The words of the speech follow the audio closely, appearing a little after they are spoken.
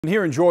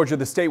Here in Georgia,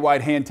 the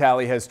statewide hand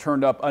tally has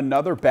turned up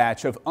another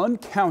batch of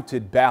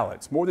uncounted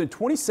ballots, more than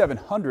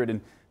 2,700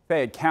 in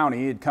Fayette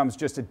County. It comes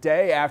just a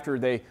day after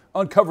they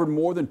uncovered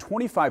more than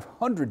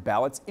 2,500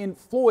 ballots in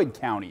Floyd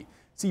County.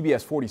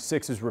 CBS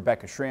 46's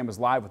Rebecca Schramm is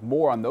live with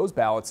more on those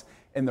ballots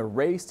and the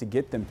race to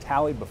get them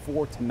tallied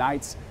before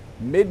tonight's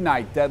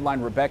midnight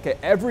deadline. Rebecca,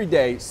 every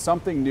day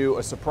something new,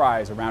 a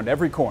surprise around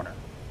every corner.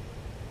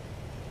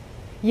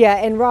 Yeah,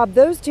 and Rob,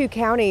 those two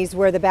counties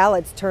where the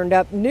ballots turned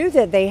up knew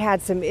that they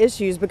had some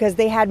issues because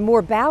they had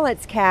more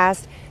ballots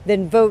cast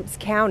than votes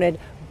counted.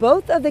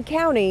 Both of the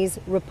counties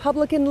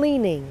Republican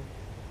leaning.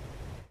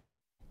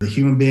 The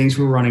human beings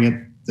who were running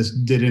it, this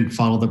didn't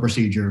follow the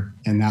procedure,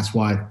 and that's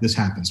why this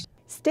happens.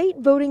 State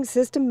voting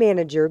system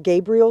manager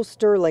Gabriel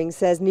Sterling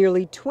says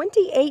nearly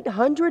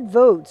 2,800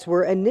 votes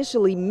were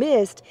initially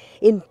missed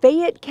in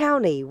Fayette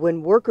County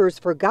when workers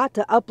forgot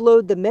to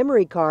upload the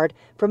memory card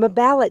from a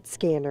ballot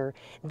scanner.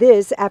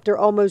 This after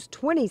almost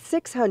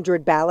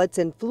 2,600 ballots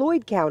in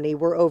Floyd County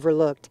were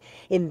overlooked.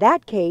 In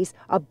that case,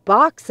 a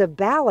box of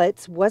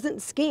ballots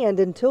wasn't scanned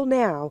until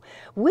now.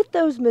 With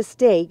those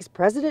mistakes,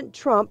 President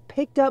Trump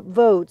picked up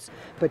votes,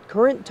 but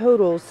current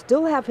totals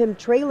still have him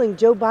trailing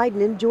Joe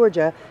Biden in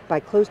Georgia by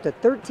close to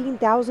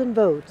 13,000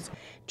 votes.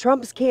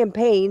 Trump's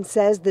campaign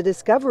says the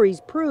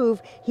discoveries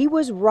prove he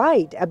was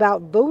right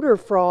about voter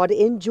fraud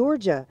in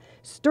Georgia.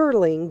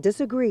 Sterling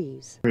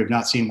disagrees. We have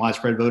not seen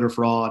widespread voter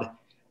fraud.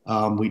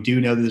 We do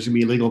know that there's going to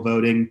be illegal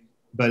voting,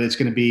 but it's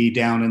going to be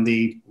down in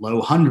the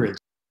low hundreds.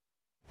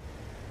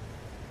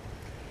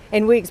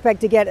 And we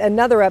expect to get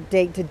another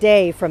update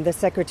today from the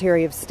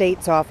Secretary of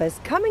State's office.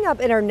 Coming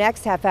up in our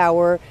next half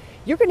hour,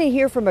 you're going to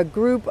hear from a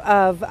group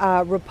of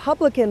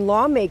Republican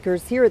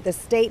lawmakers here at the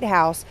State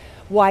House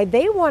why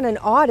they want an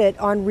audit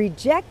on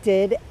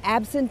rejected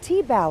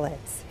absentee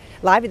ballots.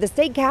 Live at the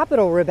state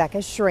capitol,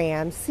 Rebecca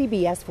Schramm,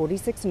 CBS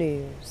 46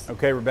 News.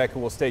 Okay, Rebecca,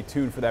 we'll stay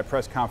tuned for that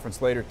press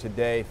conference later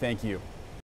today. Thank you.